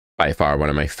by far one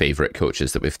of my favorite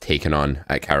coaches that we've taken on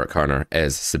at Carrot Corner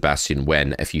is Sebastien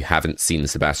Wen. If you haven't seen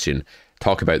Sebastien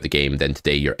talk about the game, then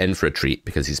today you're in for a treat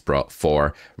because he's brought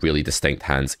 4 really distinct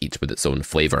hands, each with its own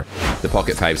flavour. The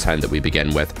Pocket Fives hand that we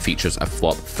begin with features a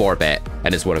flop 4-bet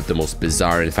and is one of the most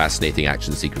bizarre and fascinating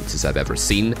action sequences I've ever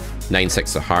seen.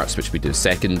 9-6 of hearts, which we do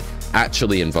second,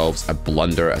 actually involves a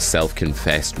blunder, a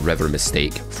self-confessed river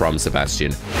mistake from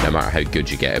Sebastien. No matter how good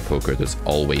you get at poker, there's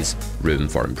always room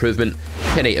for improvement.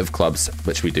 10-8 of clubs,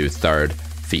 which we do third,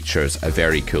 features a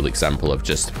very cool example of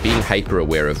just being hyper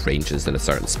aware of ranges in a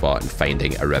certain spot and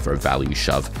finding a river value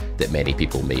shove that many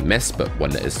people may miss, but one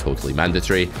that is totally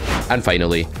mandatory. And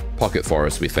finally, Pocket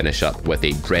Fours, we finish up with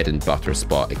a bread and butter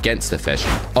spot against the fish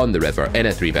on the river in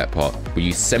a 3-bet pot where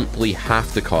you simply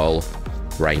have to call,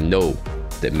 where I know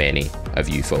that many of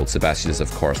you fold. Sebastien is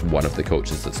of course one of the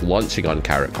coaches that's launching on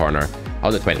Carrot Corner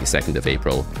on the 22nd of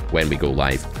April when we go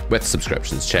live with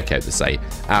subscriptions. Check out the site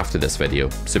after this video.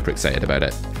 Super excited about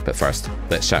it. But first,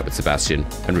 let's chat with Sebastien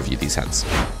and review these hands.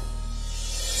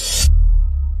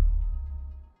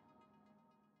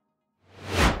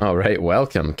 All right,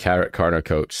 welcome Carrot Corner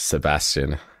coach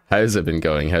Sebastien. How's it been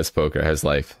going? How's poker? How's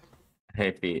life?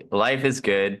 Hey Pete, life is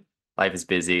good. Life is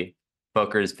busy.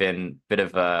 Poker's been a bit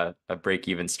of a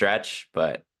break-even stretch,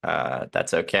 but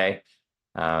that's okay.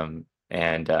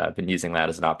 And I've been using that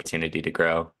as an opportunity to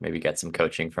grow, maybe get some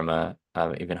coaching from a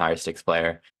even higher stakes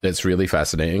player. It's really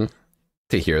fascinating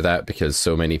to hear that because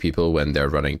so many people, when they're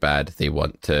running bad, they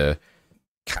want to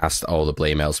cast all the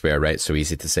blame elsewhere, right? So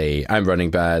easy to say, I'm running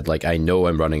bad, like I know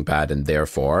I'm running bad, and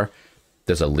therefore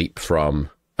there's a leap from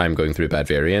I'm going through bad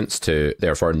variance to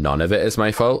therefore none of it is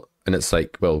my fault. And it's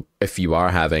like, well, if you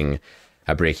are having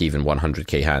a break-even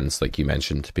 100k hands, like you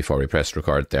mentioned before we pressed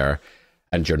record there,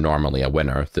 and you're normally a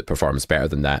winner that performs better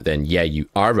than that, then yeah, you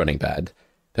are running bad.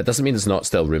 That doesn't mean there's not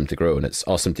still room to grow. And it's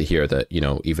awesome to hear that, you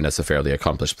know, even as a fairly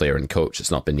accomplished player and coach,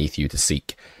 it's not beneath you to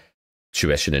seek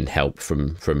tuition and help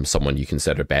from someone you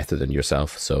consider better than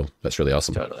yourself. So that's really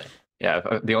awesome. Totally. Yeah.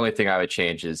 The only thing I would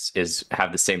change is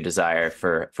have the same desire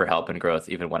for help and growth,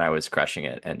 even when I was crushing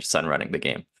it and sun running the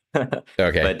game.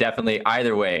 Okay. But definitely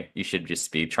either way, you should just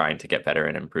be trying to get better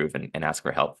and improve and ask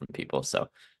for help from people. So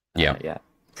yeah,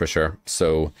 for sure.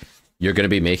 So you're going to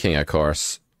be making a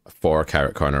course for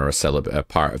Carrot Corner, a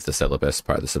part of the syllabus,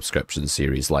 part of the subscription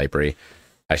series library,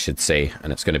 I should say,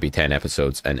 and it's going to be 10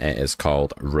 episodes, and it is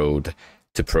called Road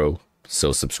to Pro.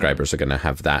 So subscribers are going to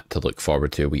have that to look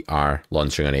forward to. We are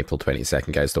launching on April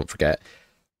 22nd, guys, don't forget.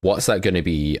 What's that going to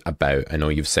be about? I know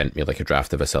you've sent me like a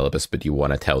draft of a syllabus, but do you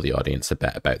want to tell the audience a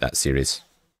bit about that series?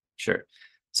 Sure.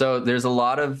 So there's a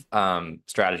lot of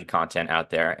strategy content out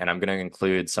there, and I'm going to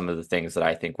include some of the things that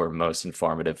I think were most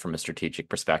informative from a strategic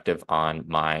perspective on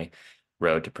my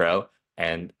road to pro.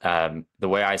 And the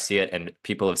way I see it, and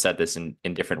people have said this in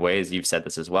different ways, you've said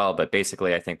this as well, but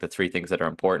basically I think the 3 things that are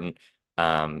important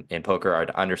in poker are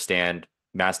to understand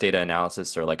mass data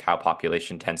analysis, or like how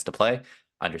population tends to play,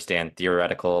 understand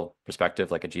theoretical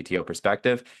perspective, like a GTO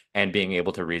perspective, and being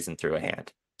able to reason through a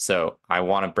hand. So I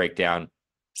want to break down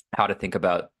how to think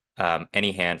about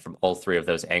any hand from all 3 of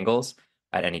those angles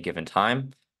at any given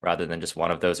time, rather than just one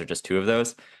of those or just 2 of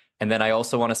those. And then I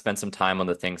also want to spend some time on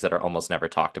the things that are almost never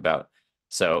talked about.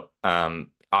 So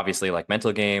obviously like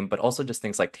mental game, but also just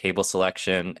things like table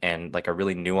selection and like a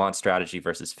really nuanced strategy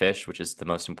versus fish, which is the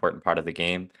most important part of the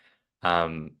game,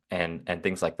 and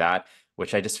things like that,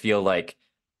 which I just feel like,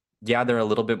 yeah, they're a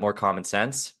little bit more common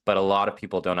sense, but a lot of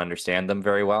people don't understand them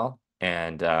very well.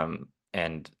 And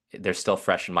they're still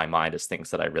fresh in my mind as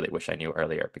things that I really wish I knew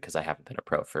earlier because I haven't been a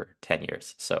pro for 10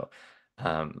 years. So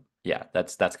yeah,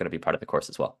 that's going to be part of the course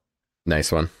as well.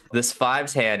 Nice one. This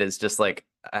 5s hand is just like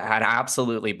an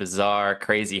absolutely bizarre,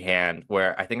 crazy hand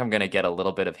where I think I'm going to get a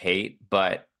little bit of hate,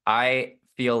 but I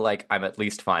feel like I'm at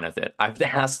least fine with it. I've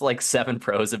asked like 7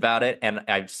 pros about it, and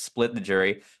I've split the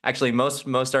jury. Actually,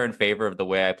 most are in favor of the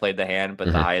way I played the hand, but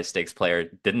the highest stakes player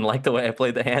didn't like the way I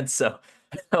played the hand, so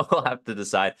we'll have to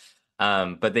decide.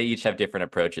 But they each have different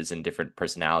approaches and different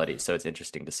personalities, so it's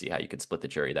interesting to see how you can split the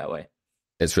jury that way.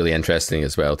 It's really interesting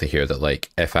as well to hear that,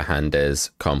 like, if a hand is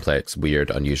complex,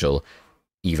 weird, unusual,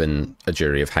 even a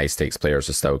jury of high stakes players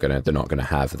are still they're not gonna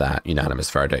have that unanimous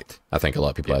verdict. I think a lot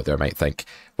of people out there might think,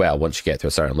 well, once you get to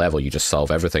a certain level, you just solve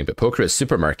everything. But poker is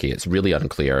super murky. It's really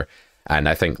unclear. And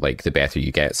I think like the better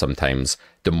you get sometimes,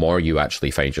 the more you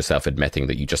actually find yourself admitting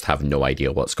that you just have no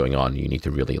idea what's going on. You need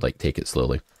to really like take it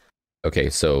slowly. Okay,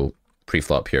 so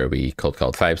pre-flop here, we called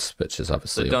 5s, which is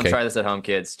obviously so don't try this at home,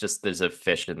 kids. Just there's a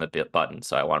fish in the button,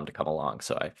 so I want him to come along,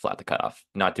 so I flat the cutoff.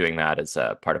 Not doing that is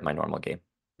part of my normal game.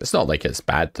 It's not like it's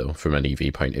bad though from an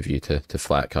EV point of view to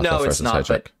flat cut No, off it's versus not,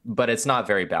 hijack. but it's not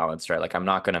very balanced, right? Like I'm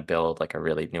not going to build like a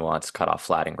really nuanced cutoff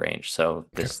flatting range. So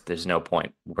Okay. there's no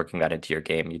point working that into your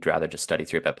game. You'd rather just study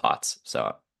 3-bet pots.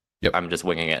 So Yep. I'm just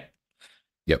winging it.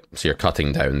 Yep. So you're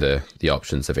cutting down the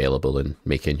options available and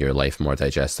making your life more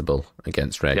digestible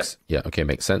against regs. Yep. Yeah, okay,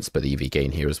 makes sense. But the EV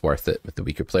gain here is worth it with the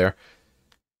weaker player.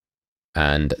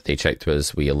 And they checked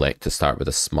us. We elect to start with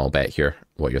a small bet here.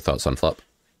 What are your thoughts on flop?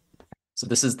 So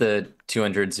this is the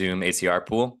 200 zoom ACR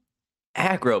pool.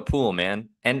 Aggro pool, man.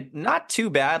 And not too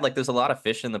bad. Like there's a lot of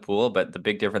fish in the pool, but the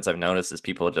big difference I've noticed is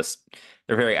people they're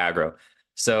very aggro.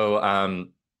 So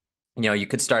you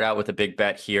could start out with a big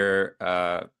bet here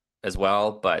as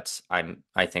well, but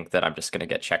I think that I'm just gonna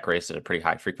get check raised at a pretty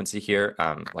high frequency here.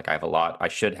 Like I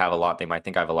should have a lot. They might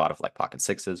think I have a lot of like pocket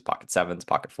sixes, pocket sevens,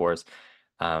 pocket fours.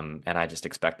 And I just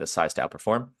expect this size to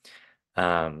outperform.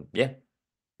 Yeah.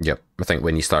 Yep. I think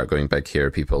when you start going big here,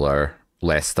 people are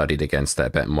less studied against it, a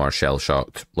bit more shell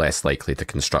shocked, less likely to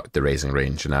construct the raising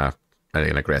range in an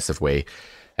aggressive way.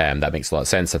 That makes a lot of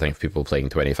sense. I think for people playing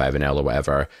 25 and L or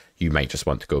whatever, you might just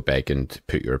want to go big and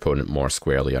put your opponent more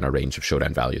squarely on a range of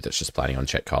showdown value that's just planning on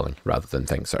check calling rather than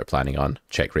things that are planning on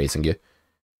check raising you.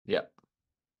 Yeah.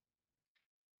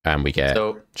 And we get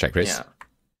check raise. Yeah.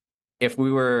 If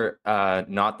we were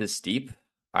not this deep,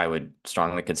 I would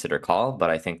strongly consider call, but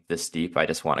I think this deep, I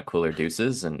just want a cooler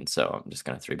deuces, and so I'm just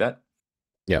going to 3-bet.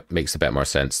 Yeah, makes a bit more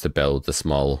sense to build the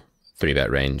small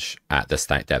 3-bet range at this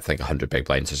stack depth. I think 100 big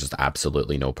blinds, there's just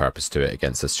absolutely no purpose to it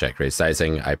against this check raise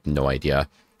sizing. I have no idea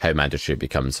how mandatory it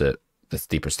becomes at this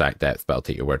deeper stack depth, but I'll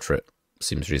take your word for it.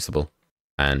 Seems reasonable.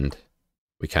 And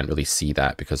we can't really see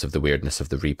that because of the weirdness of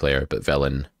the replayer, but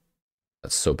Villain,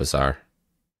 that's so bizarre.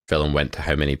 Villain went to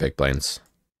how many big blinds?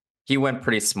 He went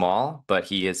pretty small, but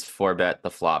he is 4-bet the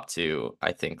flop to,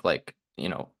 I think, like,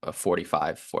 a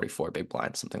 45, 44 big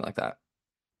blind, something like that.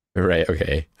 Right,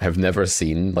 okay. I've never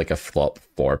seen like a flop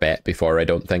 4-bet before, I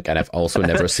don't think. And I've also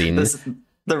never seen...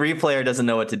 the replayer doesn't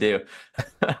know what to do.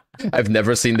 I've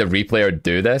never seen the replayer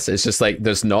do this. It's just like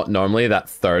there's not normally that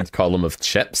third column of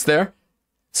chips there.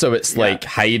 So it's like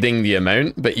hiding the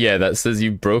amount. But yeah, that says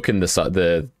you've broken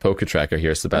the poker tracker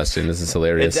here, Sebastien. This is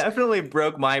hilarious. It definitely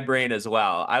broke my brain as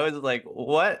well. I was like,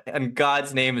 what in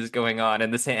God's name is going on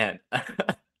in this hand?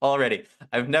 Already.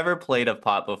 I've never played a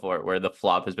pot before where the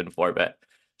flop has been 4-bet.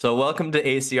 So welcome to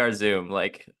ACR Zoom.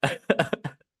 Like,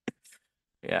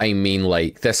 yeah. I mean,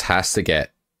 like, this has to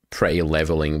get pretty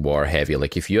leveling war heavy.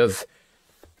 Like, if you have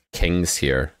kings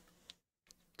here,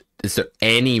 is there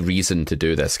any reason to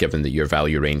do this given that your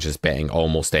value range is betting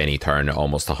almost any turn at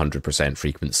almost 100%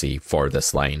 frequency for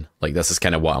this line? Like, this is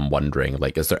kind of what I'm wondering.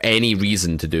 Like, is there any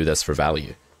reason to do this for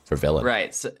value, for villain?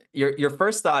 Right. So your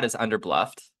first thought is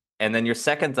underbluffed, and then your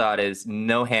second thought is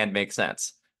no hand makes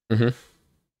sense. Mm-hmm.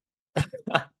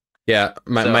 Yeah,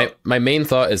 my main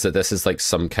thought is that this is like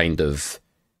some kind of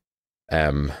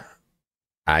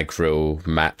aggro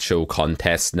macho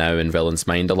contest now in villain's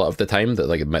mind a lot of the time, that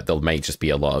like there might just be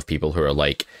a lot of people who are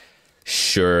like,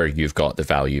 sure, you've got the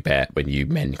value bet when you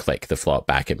men click the flop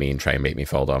back at me and try and make me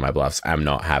fall down my bluffs. I'm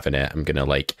not having it. I'm gonna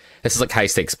like, this is like high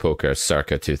stakes poker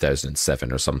circa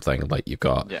 2007 or something. Like you've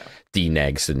got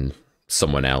D-Negs and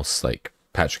someone else like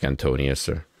Patrick Antonius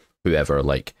or whoever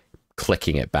like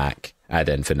clicking it back ad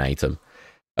infinitum.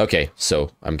 Okay,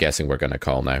 so I'm guessing we're going to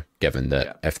call now, given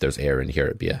that if there's air in here,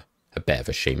 it'd be a bit of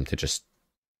a shame to just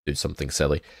do something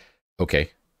silly.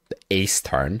 Okay, the ace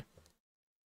turn.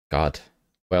 God,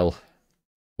 well,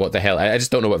 what the hell? I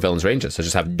just don't know what villain's range is. I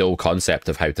just have no concept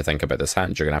of how to think about this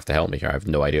hand. You're going to have to help me here. I have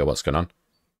no idea what's going on.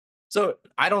 So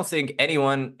I don't think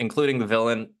anyone, including the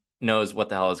villain, knows what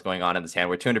the hell is going on in this hand.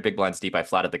 We're 200 big blinds deep. I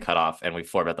flatted the cutoff and we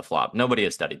 4-bet the flop. Nobody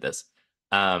has studied this.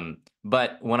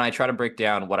 But when I try to break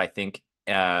down what I think,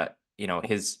 the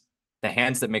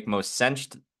hands that make most sense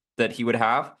that he would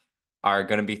have are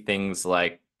going to be things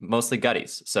like mostly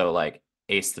gutties. So like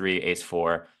ace 3, ace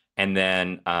 4. And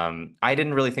then I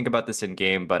didn't really think about this in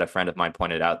game, but a friend of mine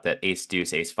pointed out that ace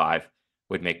deuce, ace 5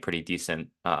 would make pretty decent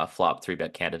flop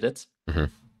 3-bet candidates.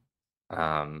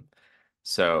 Mm-hmm.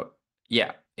 So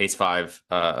yeah, ace 5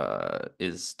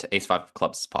 ace 5 of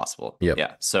clubs is possible. Yep.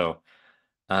 Yeah. So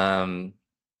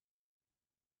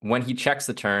when he checks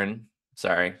the turn,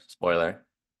 sorry, spoiler,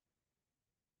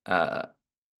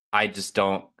 I just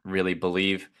don't really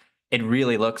believe. It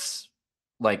really looks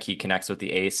like he connects with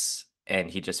the ace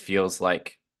and he just feels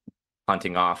like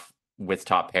hunting off with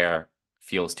top pair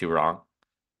feels too wrong.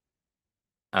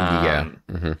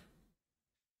 Mm-hmm.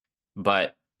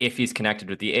 But if he's connected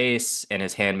with the ace and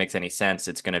his hand makes any sense,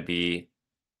 it's going to be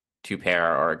 2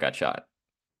 pair or a gut shot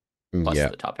plus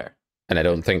the top pair. And I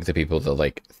don't think the people that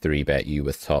like 3-bet you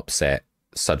with top set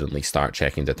suddenly start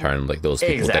checking the turn. Like those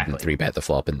people didn't 3-bet the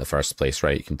flop in the first place,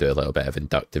 right? You can do a little bit of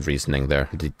inductive reasoning there,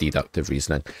 deductive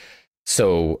reasoning.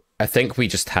 So I think we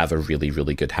just have a really,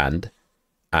 really good hand,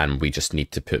 and we just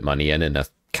need to put money in a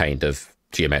kind of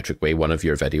geometric way. One of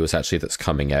your videos actually that's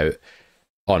coming out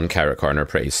on Carrot Corner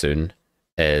pretty soon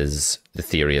is the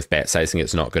theory of bet sizing.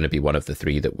 It's not going to be one of the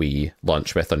 3 that we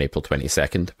launch with on April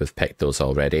 22nd. We've picked those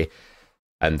already,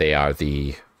 and they are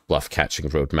the bluff catching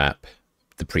roadmap,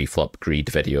 the pre-flop greed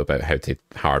video about how to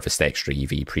harvest extra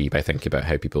EV pre by thinking about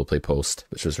how people play post,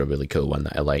 which was a really cool one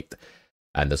that I liked.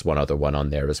 And there's one other one on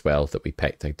there as well that we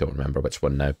picked. I don't remember which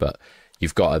one now, but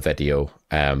you've got a video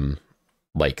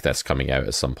like this coming out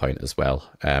at some point as well,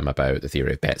 about the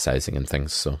theory of bet sizing and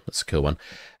things. So that's a cool one.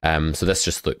 So this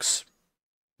just looks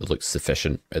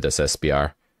sufficient at this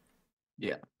SBR.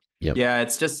 Yeah. Yep. Yeah,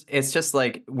 it's just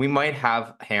like we might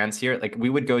have hands here. Like we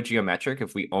would go geometric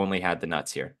if we only had the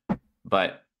nuts here.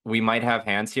 But we might have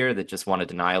hands here that just want to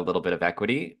deny a little bit of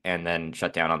equity and then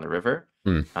shut down on the river.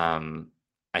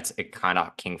 It's kind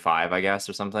of king 5, I guess,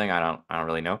 or something. I don't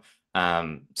really know.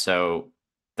 So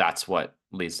that's what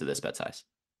leads to this bet size.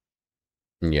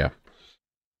 Yeah.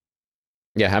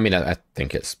 I mean, I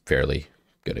think it's fairly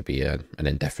going to be an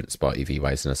indifferent spot EV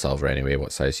wise in a solver anyway.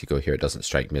 What size you go here, it doesn't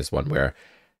strike me as one where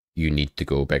you need to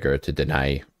go bigger to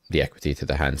deny the equity to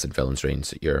the hands and villains range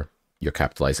that you're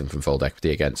capitalizing from fold equity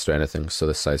against or anything. So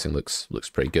this sizing looks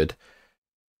pretty good.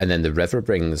 And then the river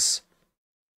brings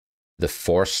the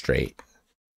 4 straight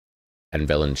and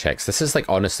villain checks. This is like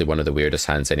honestly one of the weirdest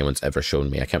hands anyone's ever shown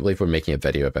me. I can't believe we're making a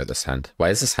video about this hand. Why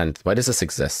does this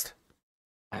exist?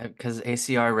 Because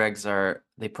ACR regs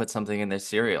they put something in their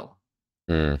cereal.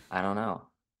 I don't know.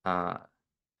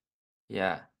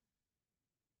 Yeah.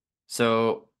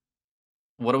 So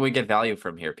what do we get value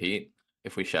from here, Pete,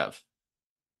 if we shove?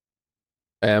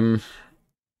 Do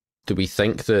we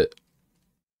think that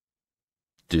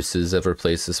deuces ever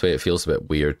plays this way? It feels a bit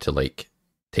weird to like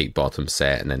take bottom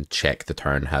set and then check the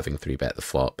turn having 3-bet the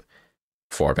flop,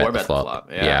 4-bet the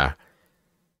flop. Yeah.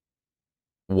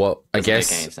 What Doesn't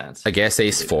make any sense. I guess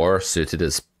ace 4 suited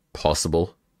is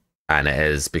possible, and it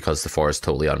is because the 4 is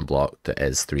totally unblocked. It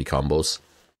is 3 combos.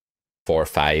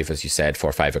 4-5, as you said,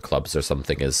 4-5 of clubs or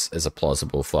something is a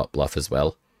plausible flop bluff as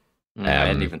well. I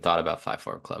hadn't even thought about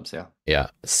 5-4 of clubs. Yeah.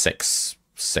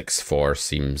 6-4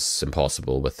 seems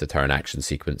impossible with the turn action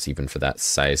sequence, even for that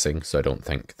sizing. So I don't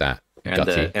think that.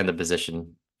 And the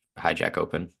position hijack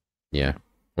open. Yeah.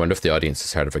 Wonder if the audience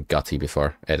has heard of a gutty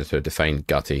before. Editor, define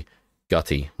gutty.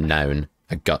 Gutty, noun,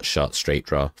 a gut shot straight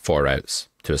draw, 4 outs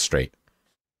to a straight.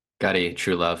 Gutty,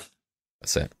 true love.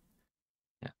 That's it.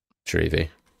 Yeah. True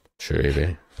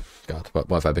EV. God, what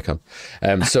have I become?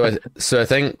 So I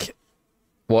think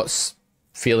what's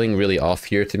feeling really off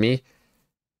here to me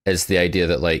is the idea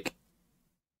that like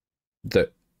the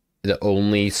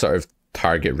only sort of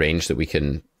target range that we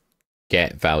can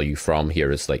get value from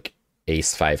here is like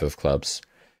ace 5 of clubs,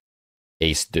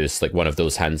 ace deuce, like one of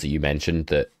those hands that you mentioned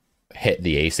that hit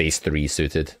the ace 3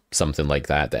 suited, something like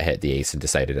that hit the ace and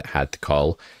decided it had to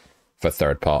call for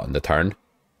 3rd pot on the turn.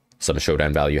 Some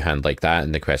showdown value hand like that.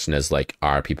 And the question is like,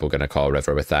 are people going to call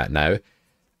river with that now?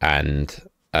 And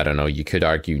I don't know, you could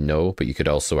argue no, but you could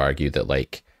also argue that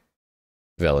like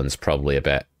villain's probably a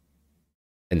bit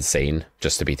insane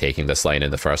just to be taking this line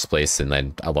in the first place, and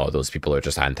then a lot of those people are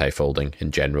just anti-folding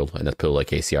in general in a pool like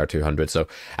ACR 200. So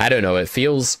I don't know, it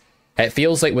feels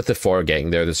like with the 4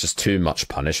 getting there's just too much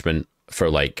punishment for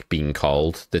like being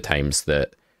called the times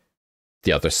that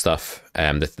the other stuff,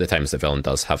 the times that villain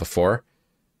does have a 4.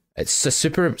 It's a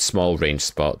super small range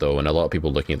spot though, and a lot of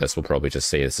people looking at this will probably just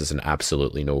say this is an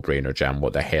absolutely no-brainer jam.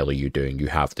 What the hell are you doing? You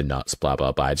have the nuts, blah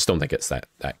blah blah. I just don't think it's that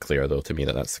clear though to me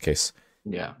that that's the case.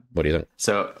 Yeah. What do you think?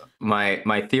 So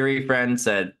my theory friend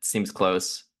said seems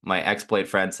close. My exploit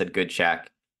friend said good check.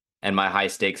 And my high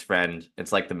stakes friend,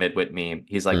 it's like the midwit meme.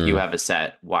 He's like, you have a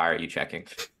set. Why are you checking?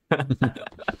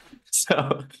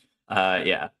 So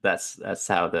yeah, that's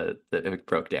how it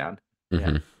broke down.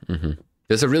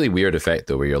 There's a really weird effect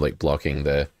though where you're like blocking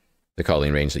the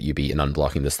calling range that you beat and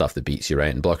unblocking the stuff that beats you,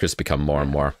 right? And blockers become more and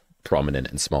more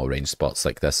prominent in small range spots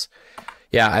like this.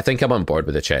 Yeah, I think I'm on board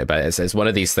with the check, but it's one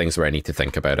of these things where I need to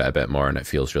think about it a bit more and it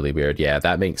feels really weird. Yeah,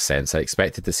 that makes sense. I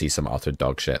expected to see some utter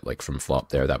dog shit like from flop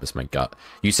there. That was my gut.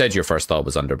 You said your first thought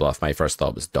was underbluff. My first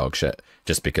thought was dog shit,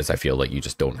 just because I feel like you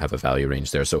just don't have a value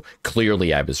range there. So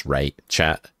clearly I was right.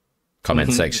 Chat,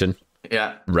 comment section.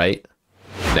 Yeah. Right.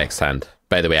 Next hand.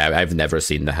 By the way, I've never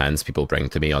seen the hands people bring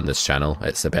to me on this channel.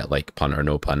 It's a bit like punt or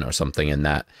no punt or something in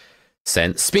that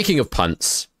sense. Speaking of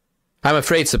punts, I'm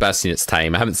afraid, Sebastien, it's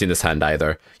time. I haven't seen this hand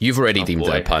either. You've already deemed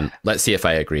it a punt. Let's see if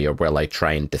I agree, or will I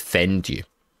try and defend you?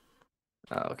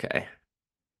 Okay.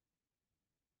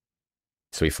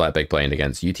 So we flat big blind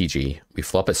against UTG. We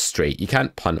flop a straight. You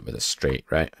can't punt with a straight,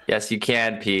 right? Yes, you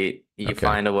can, Pete. You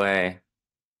find a way.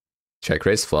 Check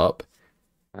raise flop.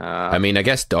 I mean, I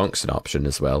guess donk's an option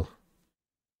as well.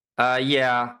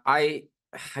 Yeah, I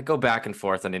go back and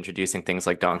forth on introducing things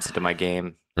like donks into my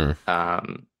game.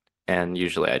 And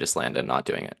usually I just land in not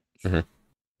doing it.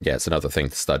 Yeah, it's another thing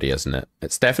to study, isn't it?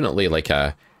 It's definitely like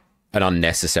an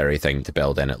unnecessary thing to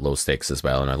build in at low stakes as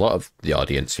well. And a lot of the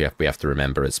audience we have to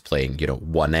remember is playing,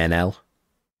 1 NL,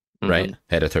 right?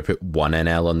 Editor, put 1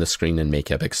 NL on the screen and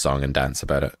make a big song and dance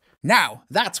about it. Now,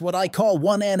 that's what I call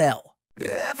 1 NL.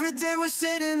 Every day we're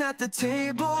sitting at the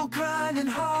table, grinding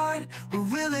hard. We're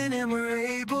willing and we're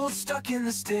able, stuck in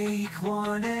the stake,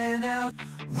 1 and out.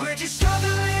 We're just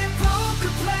struggling poker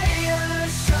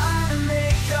players, trying to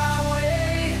make our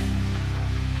way.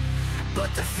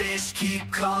 But the fish keep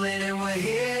calling and we're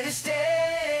here to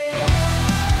stay.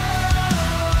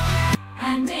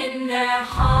 And in their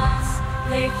hearts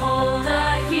they hold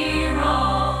a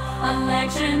hero, a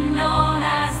legend known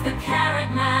as the Carrot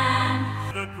Man.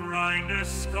 The grinder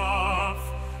scoff,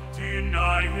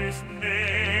 deny his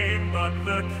name, but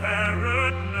the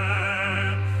Carrot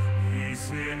Man, he's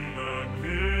in the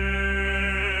game.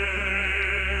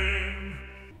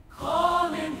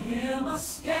 Calling him a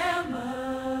scammer.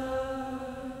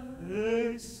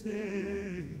 They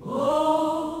say,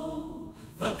 Oh,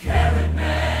 the Carrot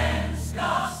Man's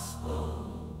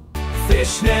gospel.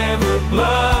 Fish never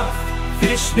bluff,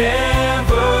 fish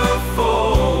never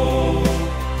fold.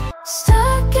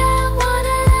 Stuck at 1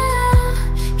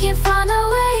 NL, can't find a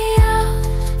way out.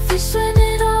 Fish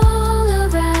swimming all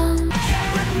around.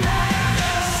 Carrot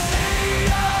Man, say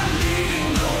I'm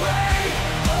leading the way.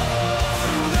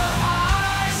 Through the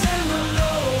highs and the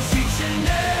lows, each and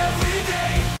every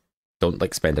day. Don't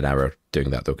spend an hour doing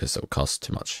that though, because it'll cost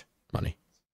too much money.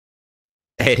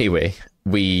 Anyway,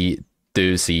 we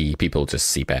do see people just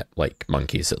c-bet like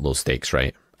monkeys at low stakes,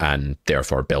 right? And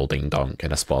therefore building donk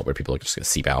in a spot where people are just going to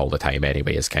c-bet all the time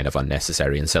anyway is kind of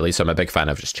unnecessary and silly. So I'm a big fan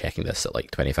of just checking this at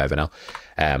like 25 NL.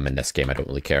 In this game, I don't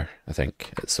really care. I think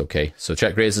it's okay. So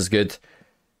check raise is good.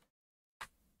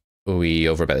 We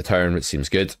overbet the turn, which seems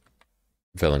good.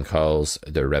 Villain calls.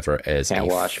 The river is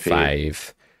a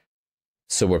 5.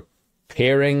 So we're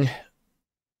pairing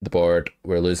the board.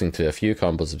 We're losing to a few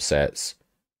combos of sets.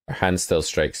 Our hand still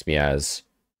strikes me as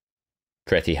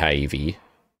pretty high EV.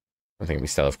 I think we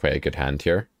still have quite a good hand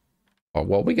here. Oh,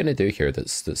 what are we going to do here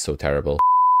that's so terrible?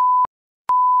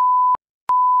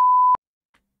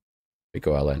 We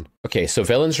go all in. Okay, so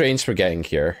villain's range for getting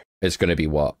here is going to be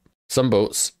what? Some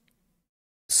boats,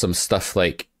 some stuff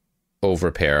like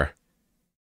overpair,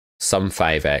 some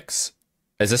 5x.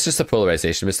 Is this just a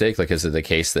polarization mistake? Like, is it the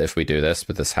case that if we do this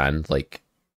with this hand, like,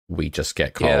 we just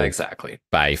get called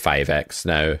by 5x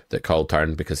now that called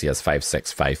turn because he has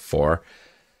 5-6, 5-4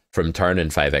 from turn,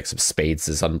 and 5x of spades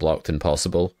is unblocked and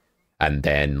possible, and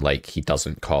then like he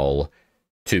doesn't call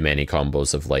too many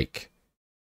combos of like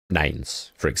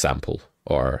 9s, for example,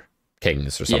 or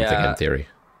kings or something in theory.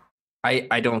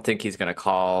 I don't think he's going to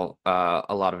call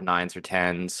a lot of 9s or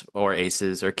 10s or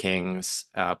aces or kings.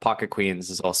 Pocket queens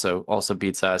is also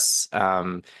beats us.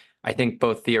 I think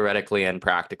both theoretically and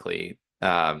practically,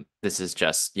 this is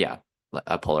just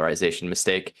a polarization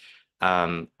mistake.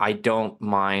 I don't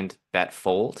mind bet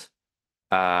fold.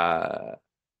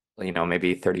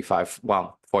 Maybe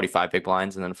 45 big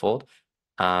blinds and then fold,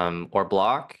 or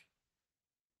block,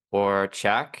 or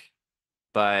check.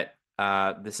 But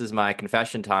this is my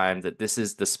confession time that this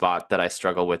is the spot that I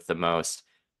struggle with the most,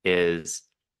 is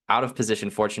out of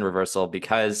position fortune reversal,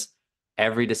 because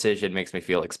every decision makes me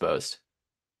feel exposed.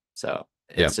 So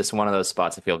it's just one of those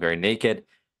spots I feel very naked.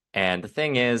 And the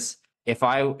thing is, if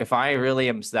I really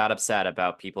am that upset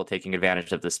about people taking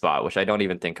advantage of this spot, which I don't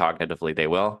even think cognitively they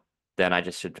will, then I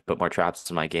just should put more traps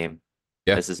in my game.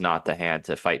 Yeah. This is not the hand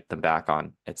to fight them back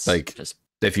on. It's like, just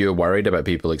if you're worried about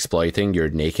people exploiting your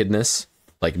nakedness,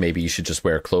 like maybe you should just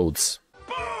wear clothes.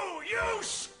 boo, you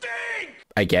stink!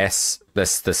 I guess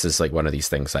this is like one of these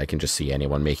things I can just see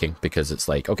anyone making, because it's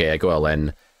like, okay, I go all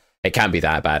in. It can't be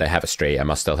that bad. I have a straight. I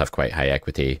must still have quite high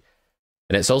equity.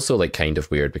 And it's also like kind of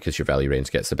weird because your value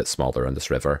range gets a bit smaller on this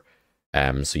river.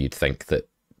 So you'd think that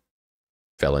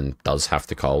villain does have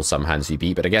to call some hands you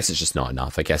beat, but I guess it's just not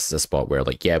enough. I guess it's a spot where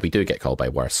like, yeah, we do get called by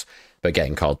worse, but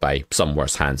getting called by some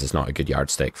worse hands is not a good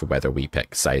yardstick for whether we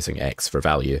pick sizing X for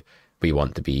value. We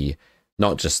want to be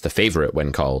not just the favorite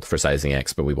when called for sizing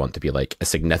X, but we want to be like a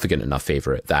significant enough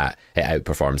favorite that it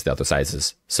outperforms the other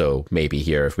sizes. So maybe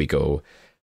here, if we go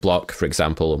block, for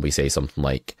example, and we say something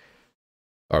like,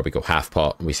 or we go half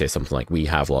pot, and we say something like, we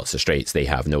have lots of straights, they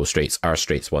have no straights, our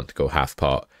straights want to go half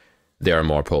pot, they are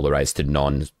more polarized to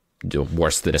non,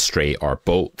 worse than a straight or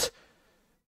bolt.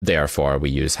 Therefore, we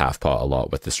use half pot a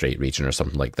lot with the straight region or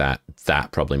something like that.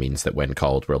 That probably means that when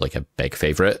called, we're like a big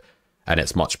favorite. And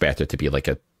it's much better to be like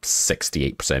a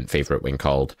 68% favorite when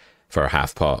called for a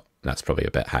half pot. That's probably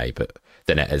a bit high, but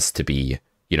than it is to be,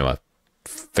 you know, a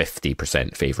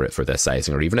 50% favorite for this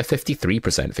sizing, or even a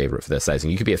 53% favorite for this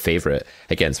sizing. You could be a favorite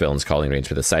against villain's calling range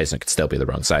for this size, and it could still be the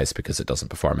wrong size because it doesn't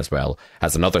perform as well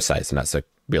as another size. And that's a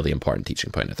really important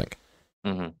teaching point, I think.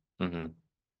 Mm-hmm. Mm-hmm.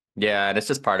 Yeah, and it's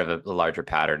just part of a larger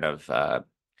pattern of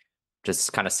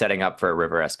just kind of setting up for a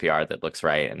river SPR that looks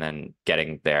right, and then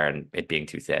getting there and it being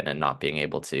too thin and not being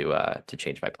able to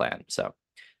change my plan. So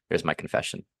there's my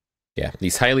confession. Yeah,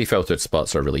 these highly filtered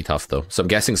spots are really tough though. So I'm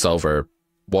guessing Solver,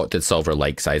 what did Solver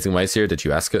like sizing wise here? Did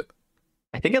you ask it?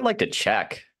 I think it liked a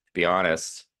check, to be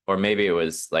honest, or maybe it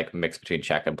was like mixed between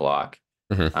check and block.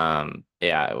 Mm-hmm.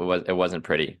 Yeah, it wasn't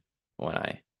pretty when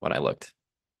I looked.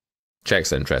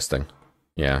 Check's interesting.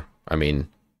 Yeah, I mean,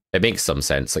 it makes some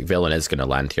sense. Like, villain is going to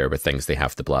land here with things they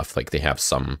have to bluff. Like, they have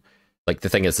some... Like, the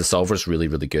thing is, the Solver's really,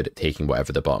 really good at taking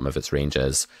whatever the bottom of its range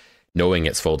is, knowing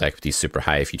its fold equity is super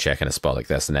high if you check in a spot like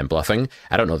this, and then bluffing.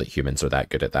 I don't know that humans are that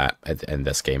good at that in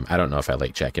this game. I don't know if I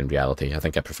like check in reality. I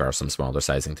think I prefer some smaller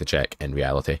sizing to check in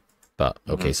reality. But,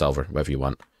 okay, Solver, whatever you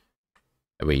want.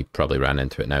 We probably ran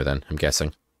into it now then, I'm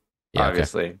guessing. Yeah,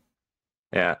 obviously. Okay.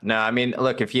 Yeah. No, I mean,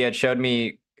 look, if he had showed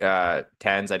me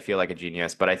tens, I'd feel like a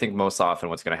genius, but I think most often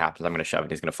what's going to happen is I'm going to shove and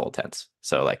he's going to fold tens.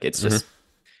 So like, it's just,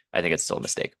 I think it's still a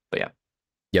mistake, but yeah.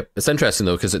 Yep. It's interesting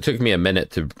though, because it took me a minute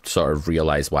to sort of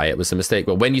realize why it was a mistake.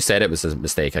 Well, when you said it was a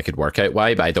mistake, I could work out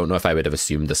why, but I don't know if I would have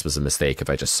assumed this was a mistake if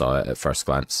I just saw it at first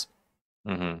glance.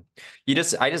 I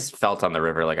just felt on the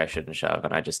river like I shouldn't shove,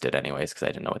 and I just did anyways because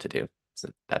I didn't know what to do.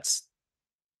 So that's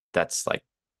like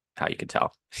how you could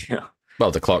tell. Yeah.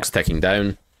 Well, the clock's ticking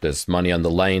down. There's money on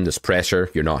the line. There's pressure.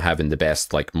 You're not having the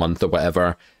best like month or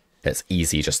whatever. It's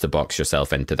easy just to box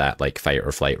yourself into that like fight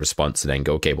or flight response and then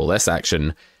go, okay, well, this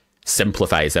action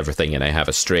simplifies everything and I have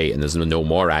a straight and there's no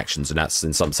more actions, and that's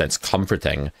in some sense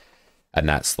comforting. And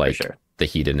that's like the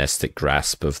hedonistic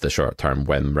grasp of the short-term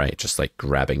whim, right? Just like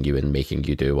grabbing you and making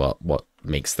you do what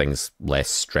makes things less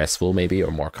stressful maybe,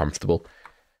 or more comfortable.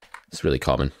 It's really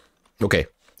common. Okay,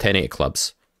 10-8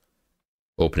 clubs.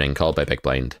 Opening, called by big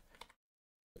blind.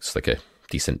 Looks like a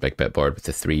decent big bet board with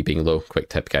the 3 being low. Quick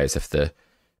tip, guys, if the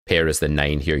pair is the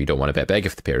 9 here, you don't want to bet big.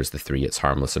 If the pair is the 3, it's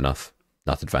harmless enough.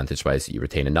 Not advantage-wise that you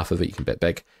retain enough of it, you can bet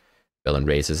big. Villain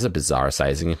raises is a bizarre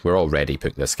sizing. We're already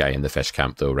putting this guy in the fish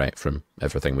camp though, right, from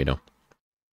everything we know.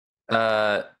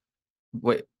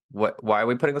 Wait, why are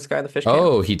we putting this guy in the fish camp?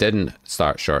 Oh, he didn't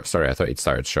start short. Sorry, I thought he'd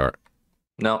started short.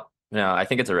 No, I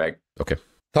think it's a reg. Okay.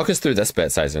 Talk us through this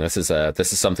bet sizing. This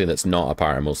is something that's not a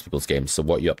part of most people's games. So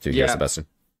what are you up to here, Sebastien?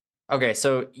 Okay,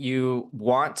 so you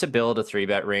want to build a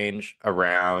 3-bet range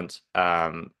around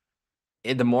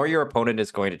the more your opponent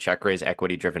is going to check raise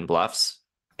equity driven bluffs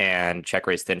and check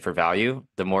raise thin for value,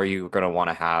 the more you're going to want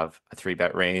to have a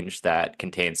 3-bet range that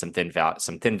contains some thin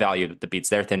value that beats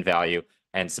their thin value,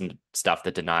 and some stuff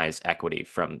that denies equity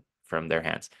from their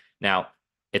hands. Now,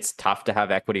 it's tough to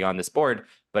have equity on this board,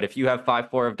 but if you have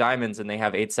 5-4 of diamonds and they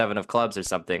have 8-7 of clubs or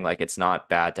something, like, it's not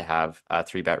bad to have a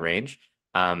 3-bet range.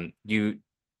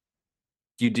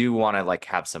 You do want to like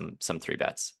have some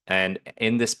 3-bets, and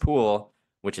in this pool,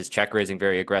 which is check raising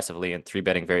very aggressively and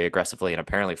 3-betting very aggressively and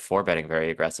apparently 4-betting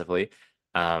very aggressively,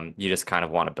 you just kind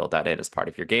of want to build that in as part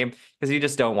of your game, because you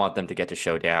just don't want them to get to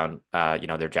showdown,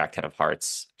 their Jack 10 of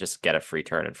hearts, just get a free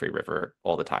turn and free river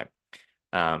all the time.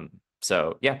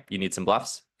 So yeah, you need some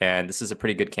bluffs, and this is a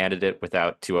pretty good candidate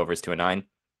without 2 overs to a 9,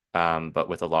 but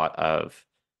with a lot of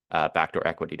backdoor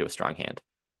equity to a strong hand.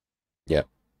 Yeah.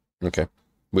 Okay.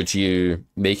 Would you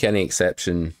make any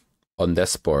exception on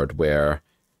this board where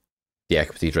the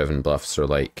equity-driven bluffs are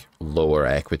like lower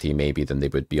equity maybe than they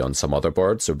would be on some other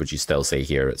boards, or would you still say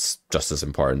here it's just as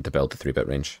important to build a 3-bet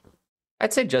range?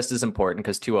 I'd say just as important,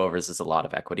 because 2 overs is a lot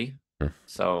of equity.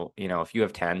 So, if you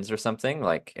have 10s or something,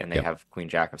 like, and they have Queen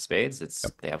Jack of spades,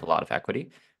 they have a lot of equity.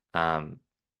 I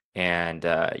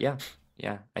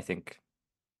think,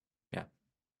 yeah.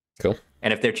 Cool.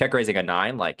 And if they're check raising a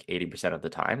 9, like 80% of the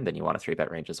time, then you want a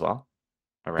 3-bet range as well.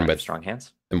 around your strong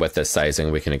hands. And with this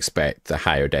sizing, we can expect the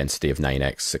higher density of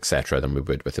 9x, etc., than we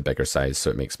would with the bigger size, so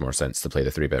it makes more sense to play the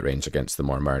 3-bet range against the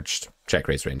more merged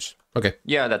check-raise range. Okay.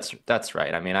 Yeah, that's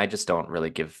right. I mean, I just don't really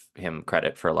give him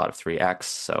credit for a lot of 3x,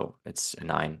 so it's a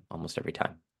 9 almost every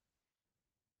time.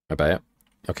 I buy it.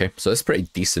 Okay, so it's pretty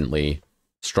decently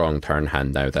strong turn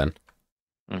hand now then.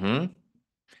 Mm-hmm.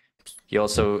 He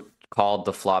also called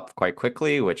the flop quite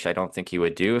quickly, which I don't think he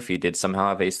would do if he did somehow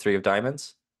have ace-3 of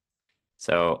diamonds.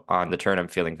 So on the turn, I'm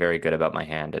feeling very good about my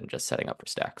hand and just setting up for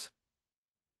stacks.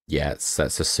 Yeah,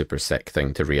 that's a super sick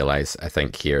thing to realize. I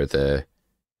think here the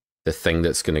thing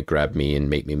that's going to grab me and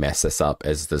make me mess this up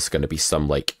is there's going to be some,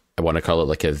 like, I want to call it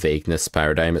like a vagueness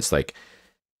paradigm. It's like,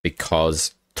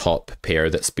 because top pair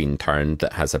that's been turned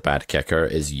that has a bad kicker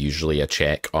is usually a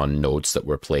check on nodes that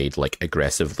were played like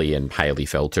aggressively and highly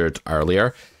filtered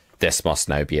earlier, this must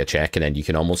now be a check, and then you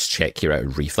can almost check here out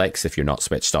of reflex if you're not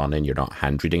switched on and you're not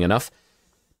hand reading enough.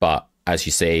 But as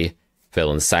you say,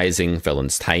 villain's sizing,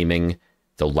 villain's timing,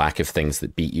 the lack of things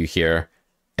that beat you here,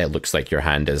 it looks like your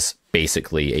hand is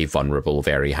basically a vulnerable,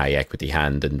 very high equity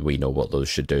hand, and we know what those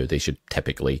should do. They should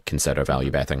typically consider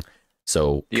value betting.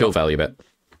 So cool value bet.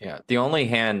 Yeah, the only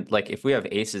hand, like if we have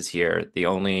aces here, the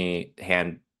only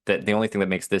thing that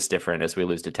makes this different is we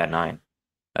lose to 10-9.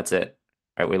 That's it.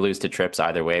 Right? We lose to trips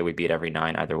either way. We beat every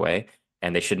 9 either way.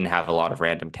 And they shouldn't have a lot of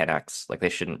random 10x. Like they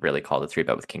shouldn't really call the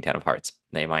 3-bet with king 10 of hearts.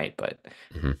 They might, but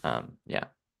yeah.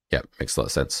 Yeah, makes a lot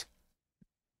of sense.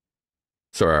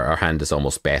 So our hand is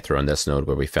almost better on this node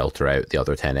where we filter out the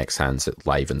other 10x hands. It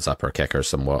livens up our kicker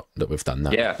somewhat that we've done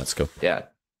that. Yeah. Let's go. Yeah.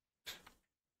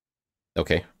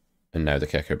 Okay. And now the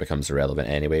kicker becomes irrelevant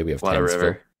anyway. We have What a 10s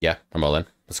river. full. Yeah, I'm all in.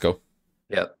 Let's go.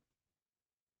 Yep.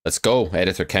 Let's go.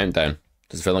 Editor countdown.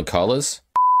 Does villain call us?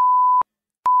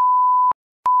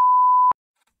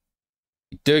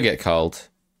 You do get called.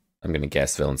 I'm going to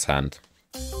guess villain's hand.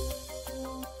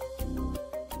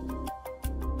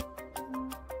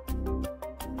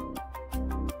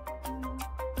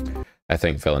 I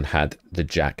think villain had the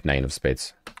jack 9 of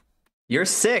spades. You're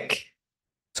sick.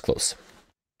 It's close.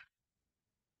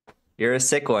 You're a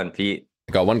sick one, Pete.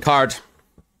 I got one card.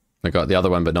 I got the other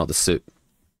one, but not the suit.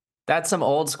 That's some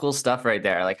old school stuff right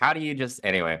there. Like, how do you just...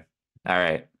 Anyway. All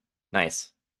right. Nice.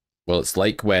 Well, it's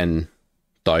like when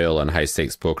Doyle on High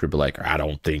Stakes Poker would be like, I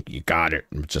don't think you got it.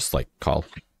 And just like, call.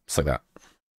 It's like that.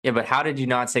 Yeah, but how did you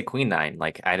not say queen 9?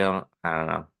 Like, I don't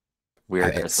know.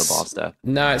 Weird crystal ball stuff.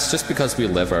 No, it's just because we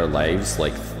live our lives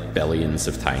like billions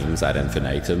of times ad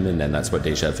infinitum, and then that's what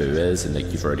deja vu is, and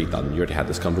like you already had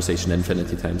this conversation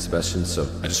infinity times, Sebastian, so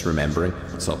I'm just remembering.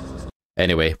 That's all.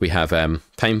 Anyway, we have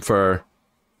time for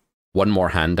one more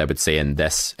hand, I would say, in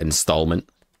this installment.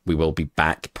 We will be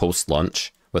back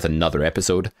post-launch with another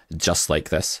episode just like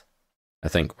this. I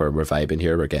think we're vibing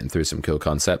here. We're getting through some cool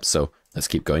concepts, so let's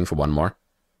keep going for one more.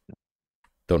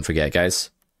 Don't forget, guys,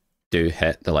 do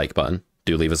hit the like button.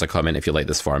 Do leave us a comment if you like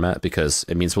this format, because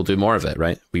it means we'll do more of it,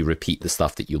 right? We repeat the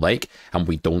stuff that you like, and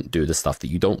we don't do the stuff that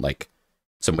you don't like.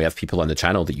 So when we have people on the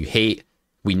channel that you hate,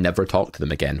 we never talk to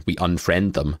them again. We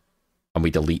unfriend them, and we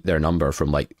delete their number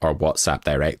from like our WhatsApp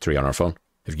directory on our phone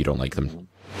if you don't like them.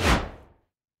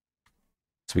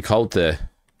 So we called the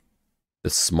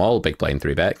small big blind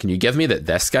 3-bet. Can you give me that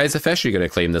this guy's a fish, or are you going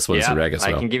to claim this one's a reg as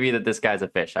well? I can give you that this guy's a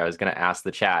fish. I was going to ask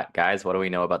the chat, guys, what do we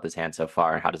know about this hand so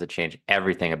far? And how does it change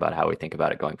everything about how we think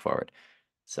about it going forward?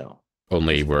 So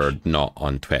only we're not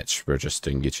on Twitch. We're just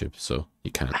doing YouTube, so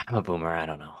you can't. I'm a boomer. I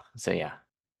don't know. So yeah.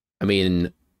 I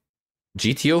mean,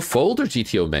 GTO fold or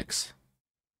GTO mix?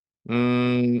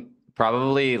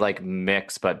 Probably like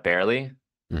mix, but barely.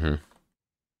 Mm-hmm.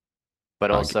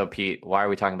 But also, Pete, why are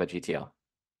we talking about GTO?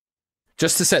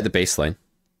 Just to set the baseline.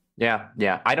 Yeah.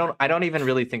 I don't even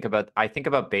really think about... I think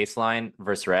about baseline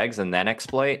versus regs and then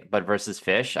exploit, but versus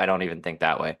fish, I don't even think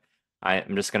that way.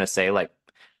 I'm just going to say, like,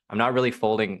 I'm not really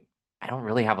folding... I don't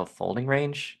really have a folding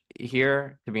range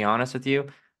here, to be honest with you,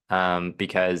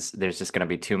 because there's just going to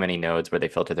be too many nodes where they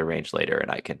filter the range later and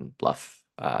I can bluff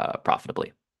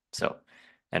profitably. So,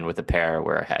 and with a pair,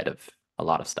 we're ahead of a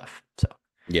lot of stuff. So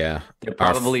yeah, they're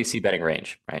probably c-betting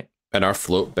range, right? And our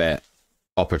float bet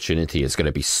opportunity is going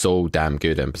to be so damn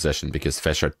good in position because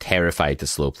fish are terrified to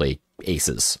slow play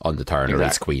aces on the turn, or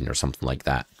ace queen or something like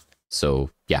that.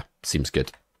 So yeah, seems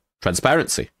good.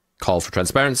 Transparency. Call for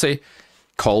transparency.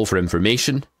 Call for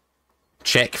information.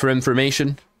 Check for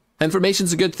information.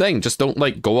 Information's a good thing. Just don't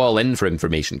like go all in for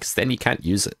information, because then you can't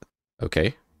use it.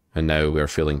 Okay. And now we're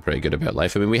feeling pretty good about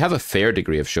life. I mean, we have a fair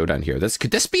degree of showdown here.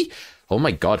 Could this be... Oh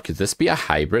my god, could this be a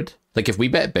hybrid? Like, if we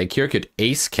bet big here, could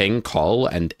ace, king call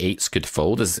and eights could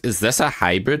fold? Is this a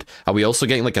hybrid? Are we also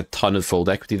getting, like, a ton of fold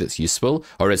equity that's useful?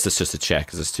 Or is this just a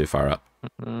check? Is this too far up?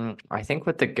 I think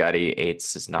with the gutty,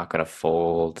 eights is not going to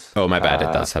fold. Oh, my bad.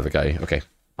 It does have a guy. Okay.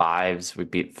 Fives, we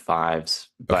beat fives.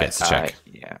 But, Okay, it's a check.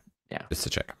 Yeah. It's a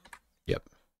check. Yep.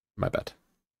 My bad.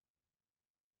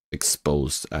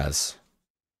 Exposed as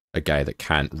a guy that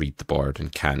can't read the board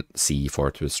and can't see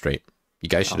forward to a straight. You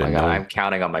guys should Oh my have God, known. I'm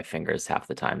counting on my fingers half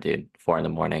the time, dude. 4 in the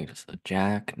morning, just a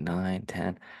jack, 9,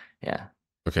 10. Yeah.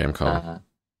 Okay, I'm calling.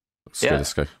 Let's yeah. go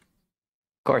this guy. Of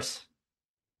course.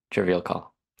 Trivial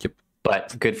call. Yep.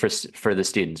 But good for the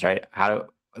students, right?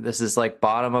 This is like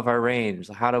bottom of our range.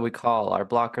 How do we call? Our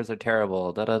blockers are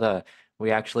terrible. Da da da.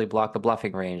 We actually block the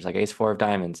bluffing range, like ace 4 of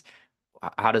diamonds.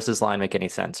 How does this line make any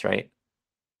sense, right?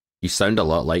 You sound a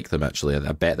lot like them, actually.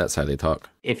 I bet that's how they talk.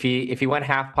 If he went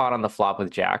half pot on the flop with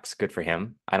jacks, good for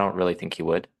him. I don't really think he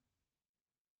would.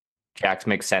 Jacks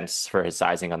make sense for his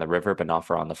sizing on the river, but not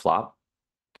for on the flop.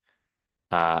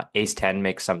 Ace 10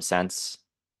 makes some sense.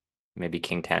 Maybe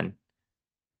king 10.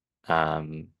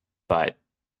 But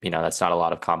that's not a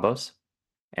lot of combos.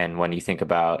 And when you think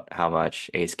about how much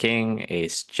ace king,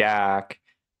 ace jack,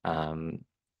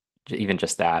 even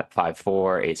just that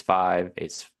 5-4, ace 5,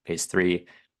 ace 3,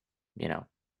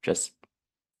 just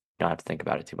you don't have to think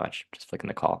about it too much. Just flicking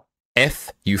the call.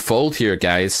 If you fold here,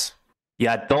 guys.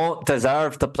 You don't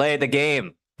deserve to play the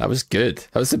game. That was good.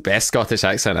 That was the best Scottish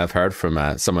accent I've heard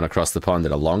from someone across the pond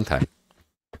in a long time.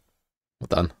 Well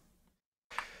done.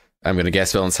 I'm going to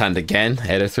guess Villain's hand again.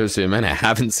 Editor, zoom in. I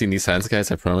haven't seen these hands,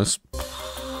 guys, I promise.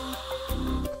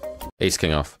 Ace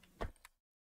king off.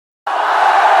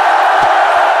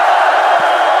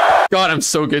 God, I'm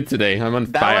so good today. I'm on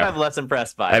that fire. One I'm less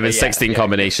impressed by. It was 16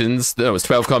 combinations. No, it was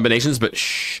 12 combinations, but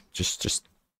shh. Just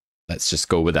let's just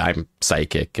go with I'm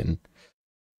psychic and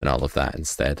all of that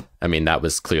instead. I mean, that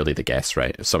was clearly the guess,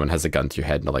 right? If someone has a gun to your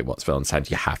head and they're like, what's Villain's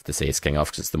hand? You have to say ace king off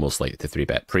because it's the most likely to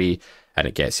 3-bet pre, and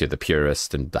it gets you the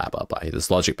purest and blah, blah, blah. There's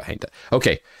logic behind it.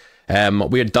 Okay,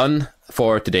 we're done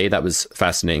for today. That was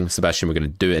fascinating. Sebastien, we're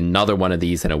going to do another one of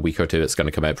these in a week or two. It's going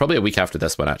to come out probably a week after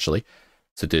this one, actually.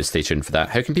 So do stay tuned for that.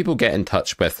 How can people get in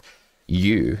touch with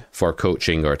you for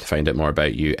coaching or to find out more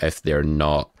about you if they're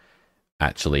not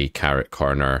actually Carrot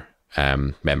Corner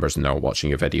members and they're watching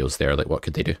your videos there? Like, what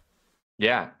could they do?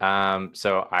 Yeah.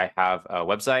 So I have a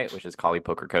website, which is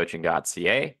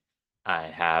colliepokercoaching.ca. I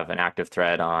have an active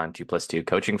thread on 2+2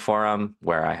 coaching forum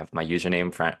where I have my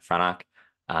username, Franak.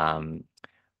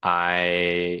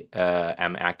 I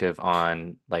am active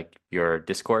on like your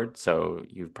Discord, so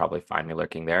you probably find me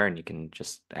lurking there, and you can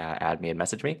just add me and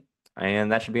message me,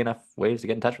 and that should be enough ways to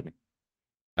get in touch with me.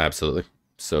 Absolutely.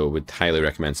 So would highly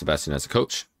recommend Sebastien as a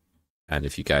coach. And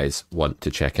if you guys want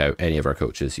to check out any of our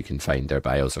coaches, you can find their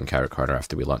bios on Carrot Corner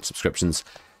after we launch subscriptions.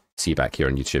 See you back here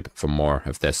on YouTube for more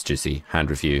of this juicy hand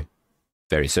review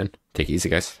very soon. Take it easy,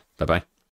 guys. Bye-bye.